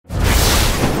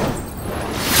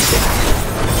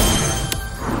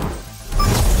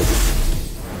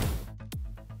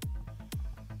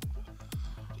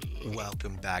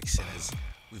Welcome back, sinners.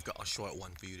 We've got a short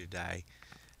one for you today.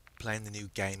 Playing the new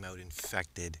game mode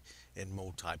Infected in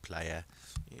multiplayer.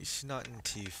 It's nothing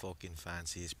too fucking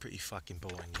fancy. It's pretty fucking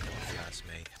boring, if you ask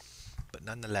me. But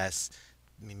nonetheless,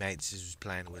 me mates is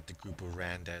playing with the group of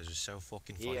randos. It was so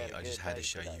fucking He funny. had a I just good had to day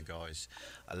show today. you guys.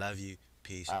 I love you.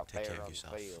 Peace. Out Take care there of on the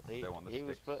yourself. field. They want the He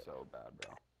was sticks so bad,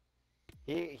 bro.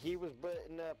 he was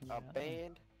putting up a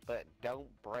band, but don't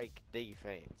break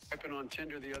defense. Swiping on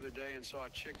Tinder the other day and saw a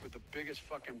chick with the biggest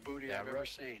fucking booty I've ever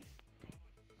seen.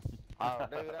 Oh,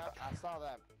 dude, I saw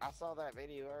that. I saw that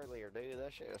video earlier, dude.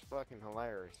 That shit was fucking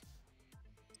hilarious.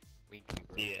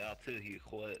 Yeah, I'll tell you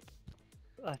what.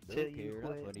 I tell Don't you care,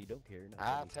 what. not funny, don't care, not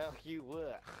I'll funny. tell you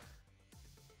what.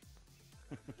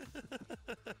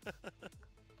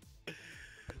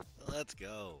 Let's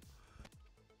go.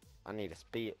 I need a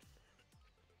spit.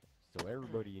 So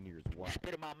everybody in here is white.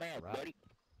 Spit in my mouth, Right. buddy.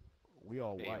 We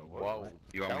all white. Whoa. right?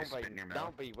 You want me to Don't spit in your be, mouth?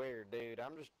 don't be weird, dude.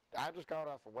 I just got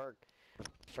off of work,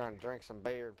 trying to drink some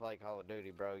beer and play Call of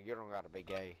Duty, bro. You don't gotta be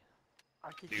gay.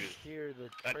 I could Dude, just hear the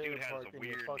that trailer dude has park a in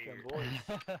your weird fucking ear. voice.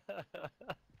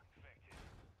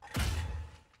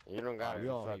 You don't gotta We be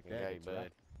all hate fucking gay, faggots,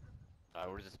 bud. right?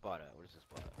 Where's the spot at? Where's the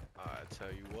spot at? I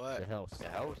tell you The what. house. The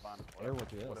house. Everyone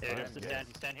to the house. Yeah,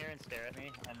 Just stand here and stare at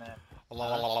me, and then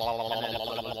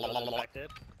infected.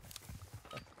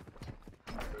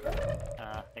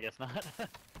 I guess not.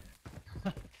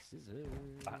 Scissors.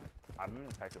 I've been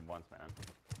infected once, man.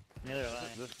 Neither have I.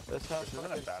 This house This isn't a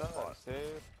fucking bad sucks, spot. dude.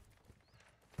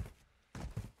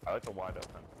 I like the wide open.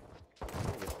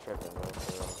 I'm just tripping real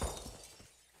quick.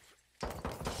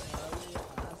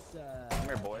 Come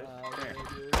here, boys. Come here.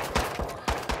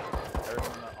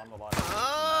 Everyone on the line.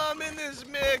 I'm in this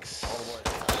mix. All the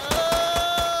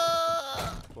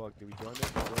boys. Fuck, did we join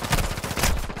this?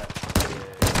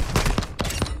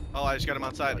 Oh, I just got him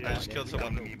outside. I just killed Come to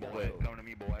someone. me, boy. Come to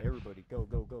me, boy. Everybody, go,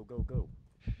 go, go, go, go.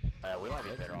 We might be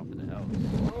better off in the house.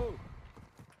 Oh!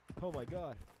 Oh my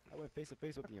god. I went face to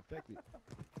face with the infected.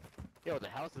 Yo, the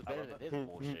house is better than this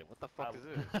bullshit. What the fuck is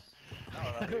this?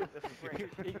 This is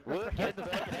great. Look at the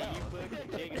fucking you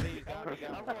fucking chicken these I'm going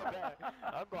back.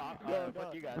 I'm going.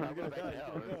 Fuck you guys. I'm going back to the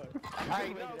house.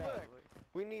 Hey, no, look.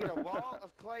 We need a wall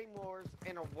of claymores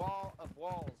and a wall of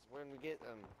walls when we get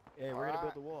them. Hey, we're gonna Alright.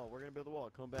 build the wall. We're gonna build the wall.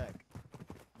 Come back.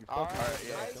 You Alright, fucking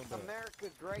yeah, make come back. America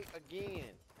great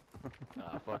again.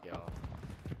 Fuck y'all.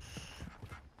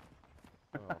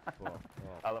 Oh, fuck. Oh,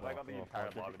 I love fuck, I got the oh,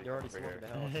 entire fuck. lobby You're already over here.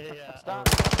 smoking the house. Yeah. Stop.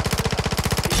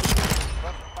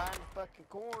 Find the fucking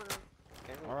corner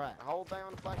and Alright. hold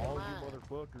down the fucking All line. you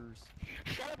motherfuckers.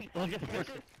 Shut up, you Look at fucking this.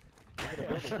 We're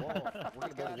gonna build a wall. We're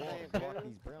gonna build a wall Goddamn and block dude.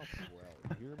 these brown people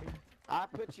out. You hear me? I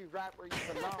put you right where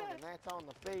you belong, and that's on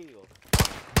the field.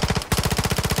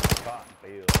 Cotton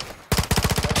field.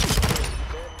 You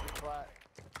better be quiet.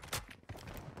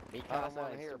 I don't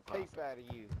want to hear a peep out of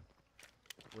you.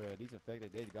 Well, these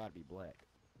infected, they gotta be black.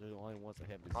 They're the only ones that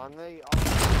have disease. On the.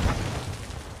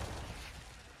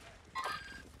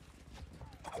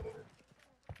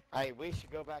 Hey, we should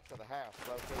go back to the house.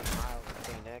 Located Miles and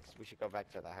Phoenix. We should go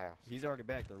back to the house. He's already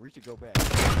back there. We should go back. Alright,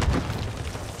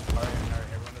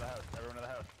 everyone to the house. Everyone to the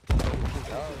house.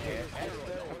 Oh, Yeah, What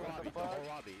the everyone, the fuck? whole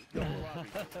lobby. The whole lobby.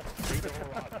 The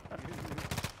whole lobby.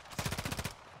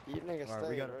 You niggas Alright, stay,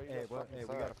 we gotta, bro. You hey, just well, fucking hey, we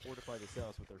suck. gotta fortify this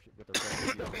house with our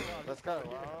fucking Let's go.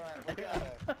 Alright,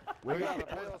 we gotta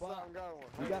build something going.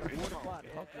 We gotta fortify it.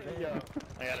 Hunker down.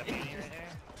 I got a painting right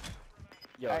here.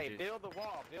 Yo, Hey, dude. build the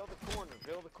wall. Build the corner.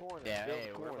 Build the corner. Yeah, build hey,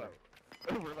 the we're corner.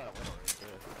 we're about to win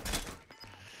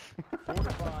already.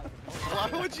 Fortify.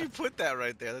 Why would you put that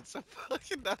right there? That's so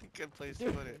fucking not a good place to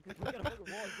Dude, put it. we gotta fucking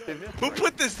wall go. Who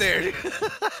put this there? Dude?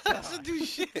 Doesn't do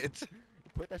shit.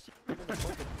 Put that shit in the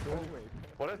fucking doorway.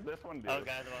 What does this one do? Oh,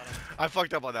 guys, the bottom. I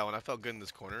fucked up on that one. I felt good in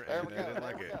this corner, There and we I go. didn't There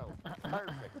like we it. go.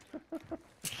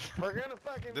 Perfect. We're gonna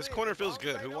fucking This win. corner As feels long as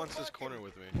good. they Who don't wants this fucking- corner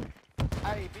with me?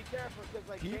 Hey, be careful because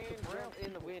they Keep can the brown jump in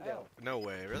the people window. out. No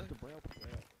way, really? Keep the brown people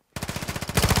out.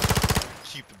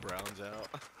 Keep the Browns out.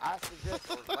 I suggest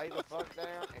we lay the fuck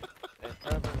down and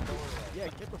cover the doorway. Yeah,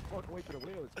 get the fuck away from the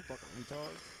windows, you fucking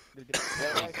retards. Gonna get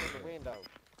Get away from the window.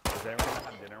 Does everyone want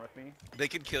to have dinner with me? They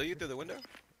can kill you through the window?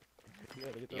 Yeah,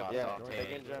 they get the Yo, fuck Yeah, out. I'll they take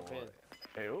can jump in.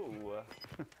 Hey, ooh.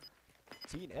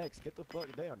 Teen X, get the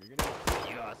fuck down. You're gonna.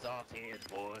 You got soft hands,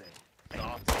 boy.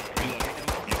 Soft